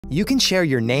You can share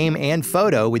your name and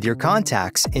photo with your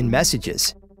contacts in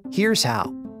Messages. Here's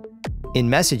how. In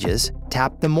Messages,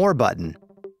 tap the More button.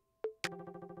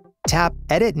 Tap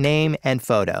Edit Name and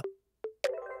Photo.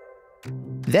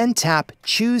 Then tap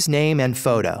Choose Name and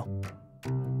Photo.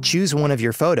 Choose one of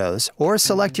your photos or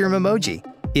select your Memoji.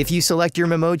 If you select your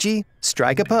Memoji,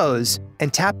 strike a pose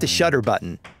and tap the Shutter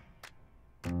button.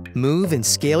 Move and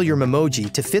scale your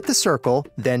Memoji to fit the circle,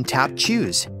 then tap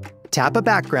Choose. Tap a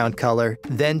background color,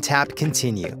 then tap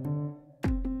Continue.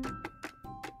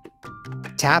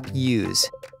 Tap Use.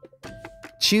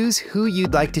 Choose who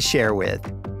you'd like to share with.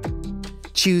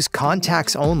 Choose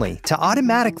Contacts Only to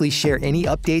automatically share any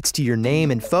updates to your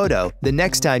name and photo the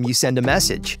next time you send a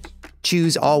message.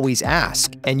 Choose Always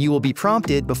Ask, and you will be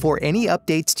prompted before any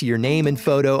updates to your name and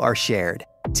photo are shared.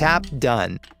 Tap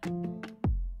Done.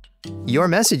 Your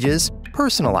Messages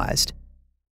personalized.